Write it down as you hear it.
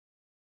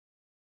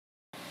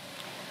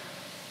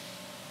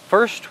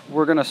First,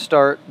 we're going to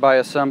start by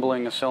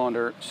assembling a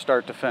cylinder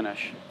start to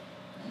finish.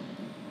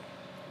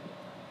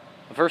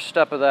 The first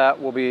step of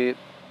that will be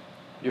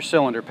your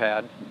cylinder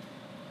pad.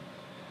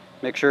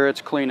 Make sure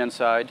it's clean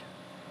inside.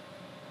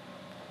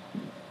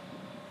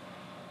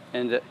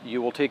 And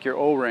you will take your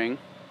O-ring.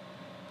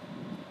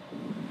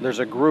 There's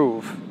a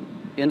groove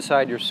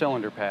inside your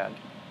cylinder pad.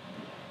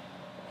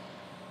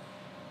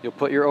 You'll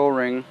put your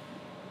O-ring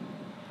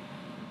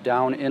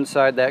down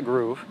inside that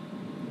groove.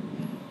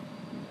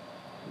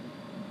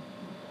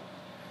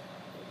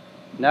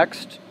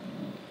 Next,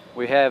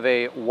 we have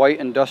a white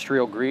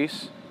industrial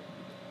grease.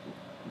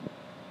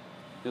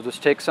 You'll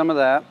just take some of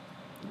that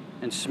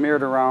and smear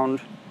it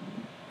around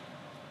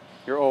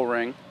your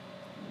O-ring.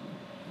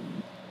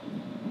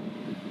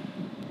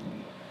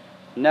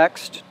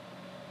 Next,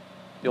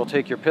 you'll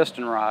take your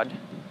piston rod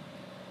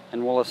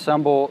and we'll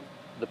assemble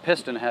the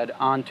piston head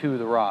onto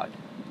the rod.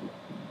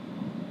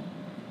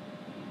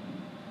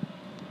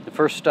 The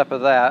first step of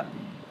that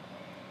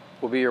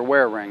will be your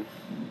wear ring.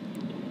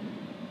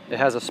 It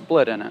has a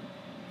split in it.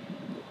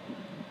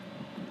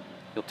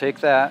 You'll take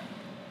that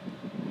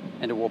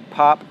and it will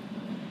pop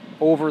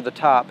over the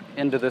top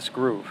into this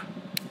groove.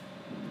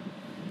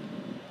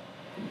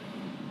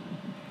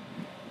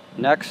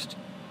 Next,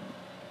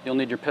 you'll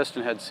need your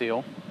piston head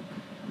seal.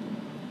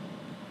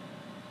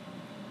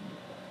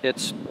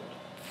 It's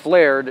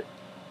flared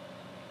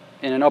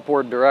in an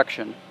upward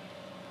direction.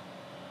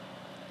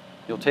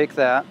 You'll take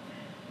that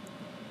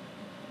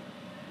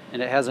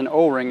and it has an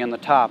O-ring in the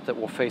top that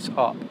will face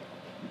up.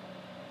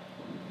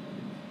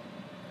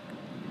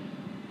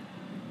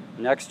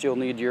 Next, you'll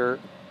need your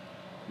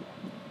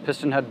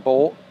piston head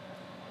bolt,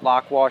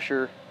 lock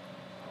washer,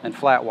 and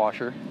flat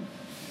washer.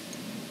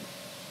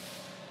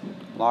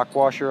 Lock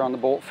washer on the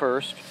bolt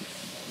first,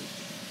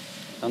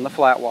 then the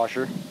flat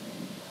washer.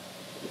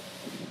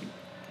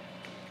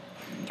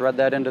 Thread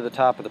that into the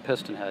top of the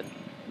piston head.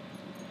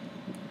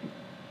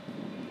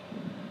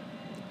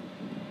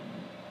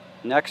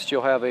 Next,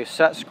 you'll have a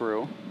set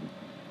screw.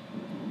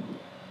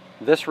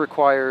 This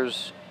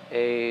requires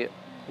a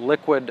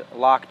liquid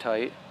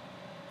Loctite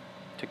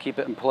to keep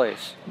it in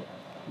place.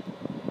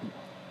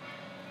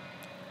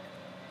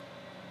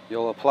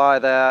 You'll apply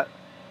that,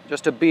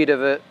 just a bead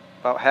of it,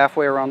 about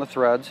halfway around the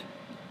threads.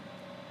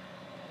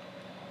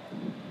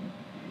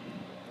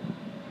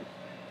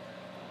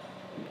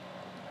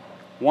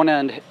 One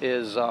end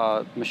is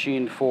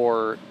machined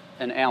for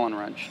an Allen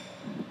wrench.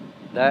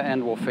 That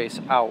end will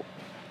face out.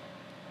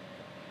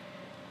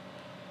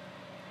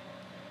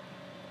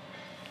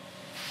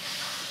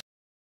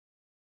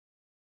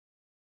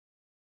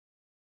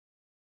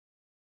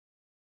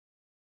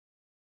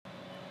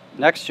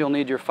 Next, you'll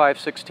need your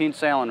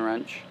 5/16 Allen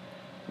wrench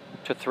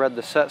to thread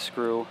the set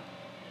screw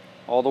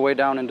all the way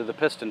down into the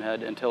piston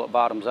head until it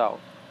bottoms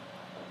out.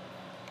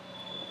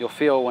 You'll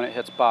feel when it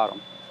hits bottom.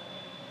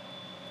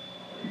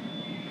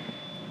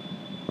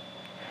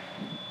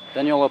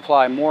 Then you'll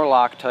apply more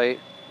Loctite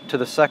to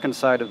the second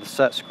side of the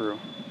set screw.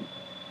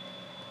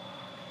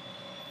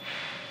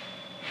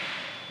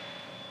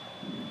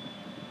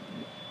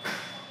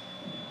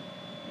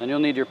 Then you'll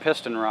need your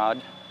piston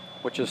rod,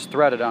 which is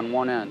threaded on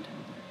one end.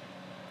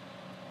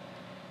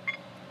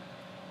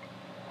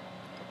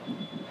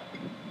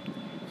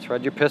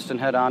 Thread your piston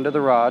head onto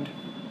the rod.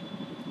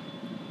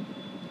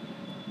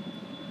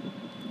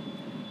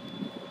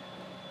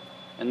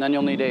 And then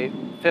you'll need a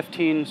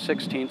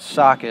 15/16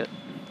 socket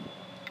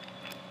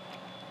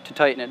to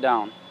tighten it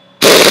down.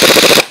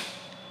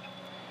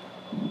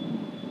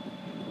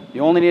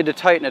 You only need to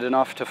tighten it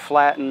enough to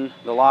flatten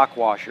the lock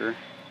washer,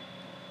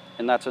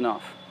 and that's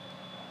enough.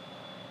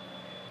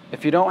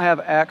 If you don't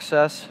have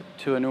access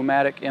to a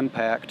pneumatic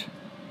impact,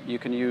 you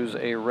can use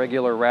a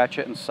regular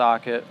ratchet and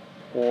socket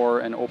or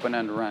an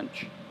open-end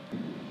wrench.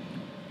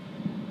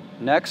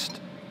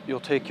 Next, you'll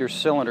take your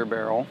cylinder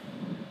barrel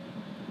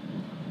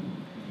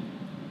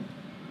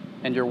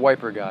and your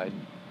wiper guide.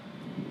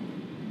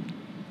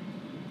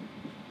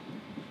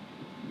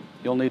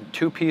 You'll need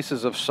 2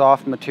 pieces of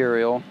soft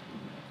material.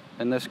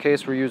 In this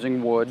case, we're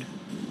using wood,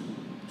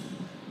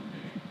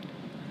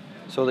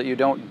 so that you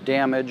don't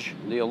damage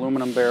the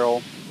aluminum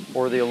barrel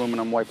or the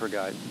aluminum wiper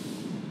guide.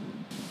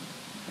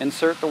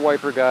 Insert the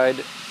wiper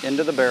guide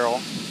into the barrel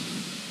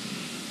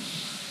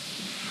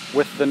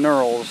with the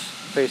knurls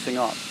facing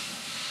up.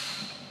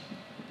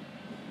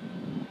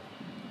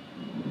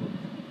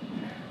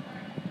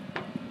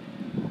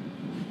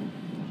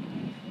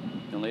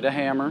 You'll need a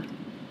hammer,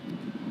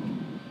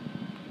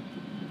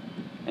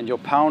 and you'll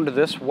pound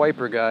this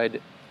wiper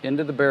guide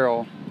into the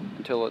barrel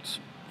until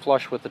it's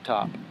flush with the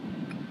top.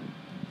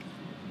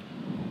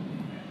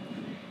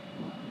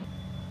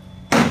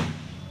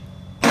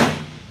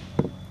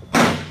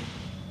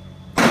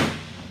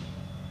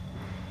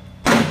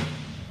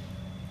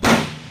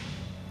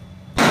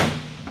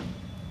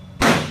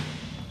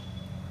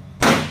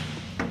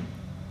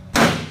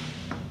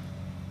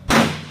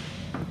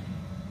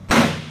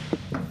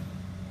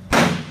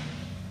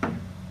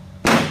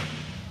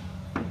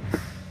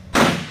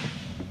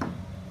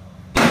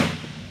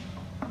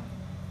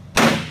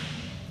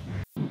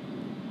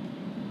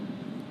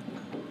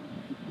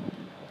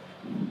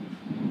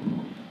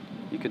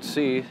 can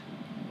see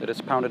that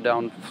it's pounded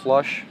down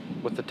flush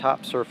with the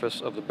top surface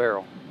of the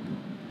barrel.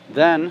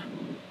 Then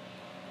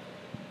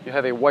you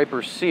have a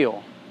wiper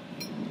seal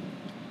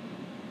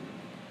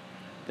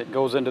that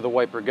goes into the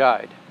wiper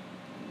guide.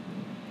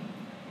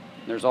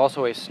 There's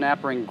also a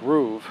snap ring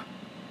groove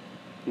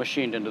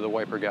machined into the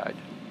wiper guide.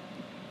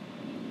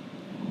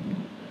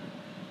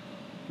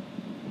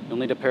 You'll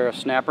need a pair of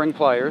snap ring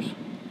pliers,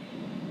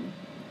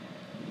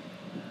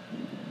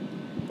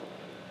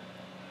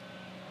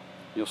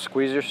 you'll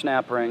squeeze your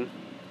snap ring,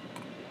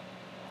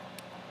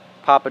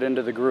 pop it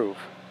into the groove.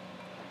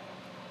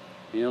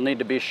 You'll need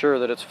to be sure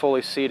that it's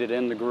fully seated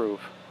in the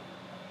groove.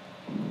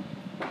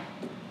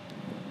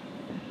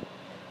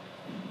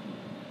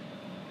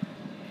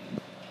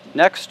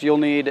 Next, you'll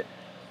need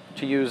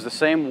to use the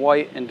same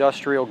white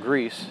industrial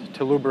grease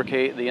to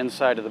lubricate the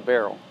inside of the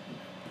barrel.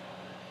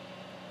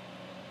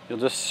 You'll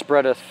just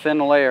spread a thin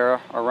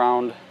layer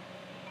around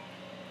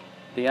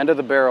the end of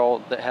the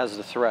barrel that has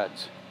the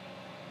threads.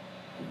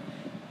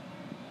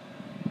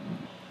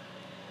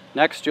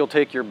 Next, you'll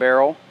take your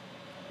barrel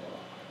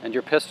and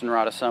your piston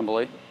rod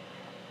assembly,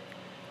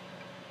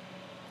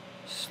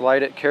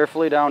 slide it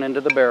carefully down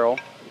into the barrel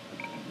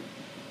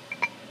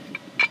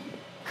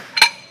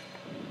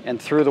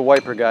and through the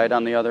wiper guide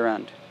on the other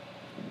end.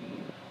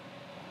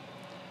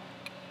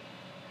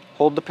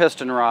 Hold the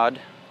piston rod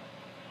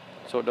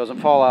so it doesn't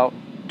fall out,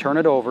 turn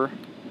it over.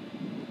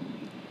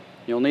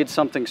 You'll need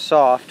something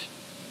soft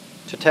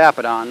to tap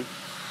it on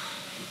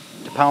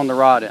to pound the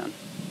rod in.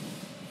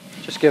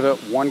 Just give it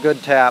one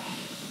good tap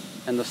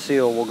and the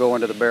seal will go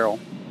into the barrel.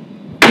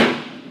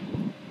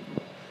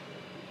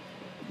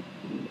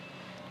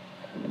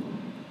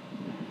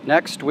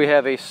 Next, we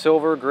have a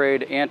silver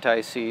grade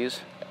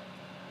anti-seize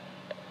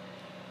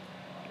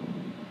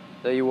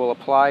that you will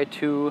apply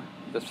to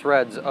the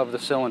threads of the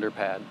cylinder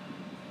pad.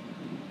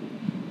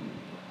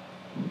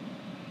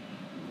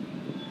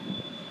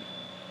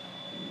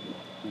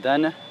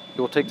 Then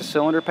you will take the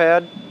cylinder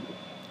pad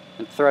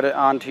and thread it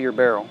onto your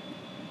barrel.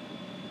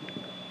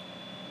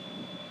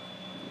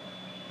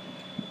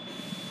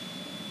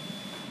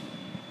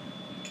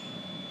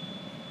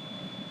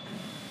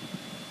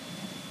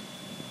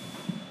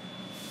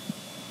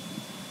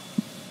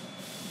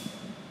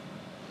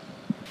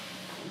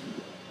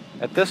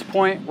 At this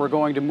point, we're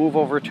going to move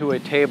over to a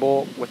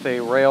table with a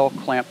rail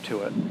clamped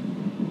to it.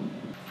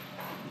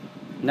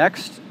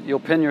 Next, you'll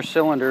pin your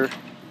cylinder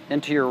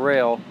into your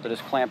rail that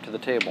is clamped to the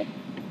table.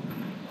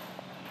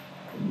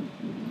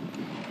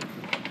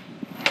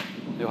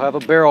 You'll have a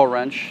barrel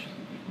wrench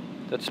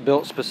that's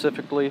built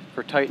specifically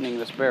for tightening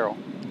this barrel.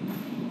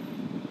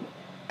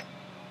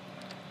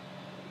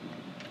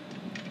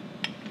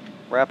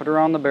 Wrap it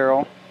around the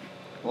barrel,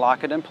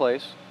 lock it in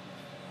place,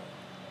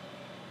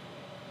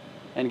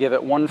 and give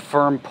it one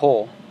firm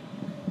pull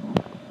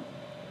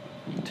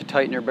to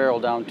tighten your barrel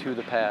down to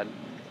the pad.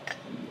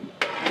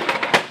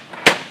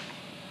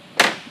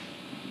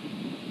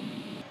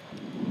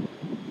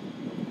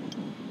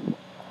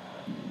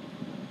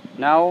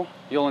 Now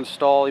you'll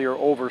install your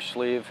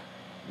oversleeve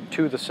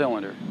to the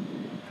cylinder.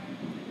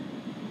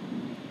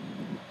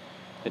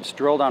 It's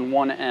drilled on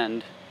one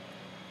end.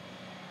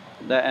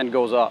 That end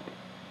goes up.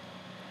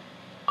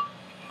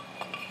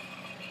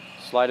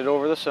 Slide it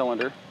over the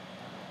cylinder.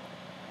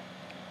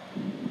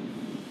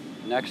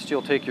 Next,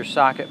 you'll take your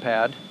socket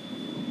pad,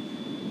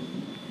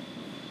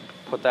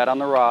 put that on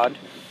the rod,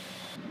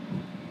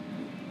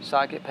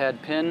 socket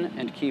pad pin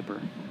and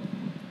keeper.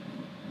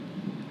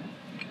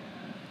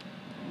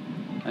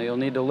 Now you'll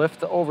need to lift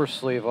the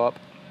oversleeve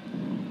up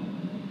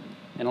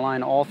and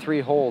line all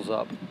three holes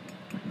up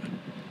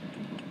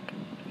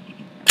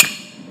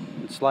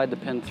and slide the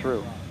pin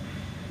through.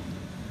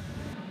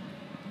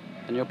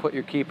 And you'll put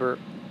your keeper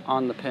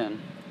on the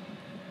pin.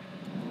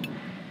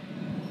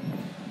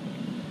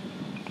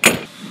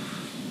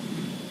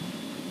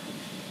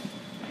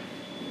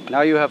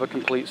 Now you have a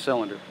complete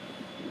cylinder.